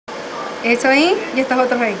Eso ahí y estos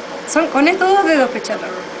otros ahí. Son con estos dos dedos pechalo.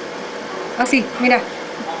 Así, mira.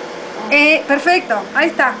 Perfecto, ahí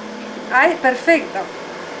está. Ahí, perfecto.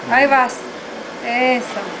 Ahí vas. Eso.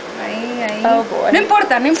 Ahí. Oh, boy. No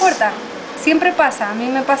importa, no importa. Siempre pasa, a mí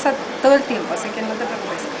me pasa todo el tiempo, así que no te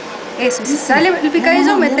preocupes. Eso, y si sale el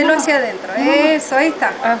picadillo, mételo hacia adentro. Eso, ahí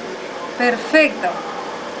está. Perfecto.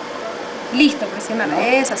 Listo, presionala.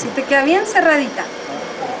 Eso, así te queda bien cerradita.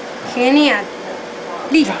 Genial.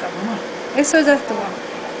 Listo. Eso ya estuvo.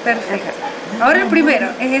 Perfecto. Ahora el primero,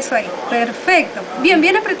 es eso ahí. Perfecto. Bien,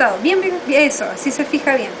 bien apretado. Bien. Eso, así se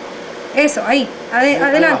fija bien. Eso, ahí.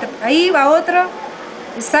 Adelante. Ahí va otro.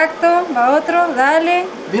 Exacto, va otro. Dale.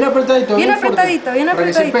 Bien apretadito. Bien apretadito, bien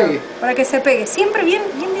apretadito. Para que se pegue. Para que se pegue. Siempre bien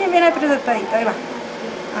apretadito. Ahí va.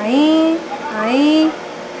 Ahí.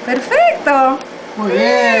 Perfecto. Muy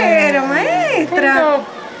bien. Pero maestra.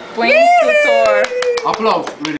 Buen tutor. Aplausos.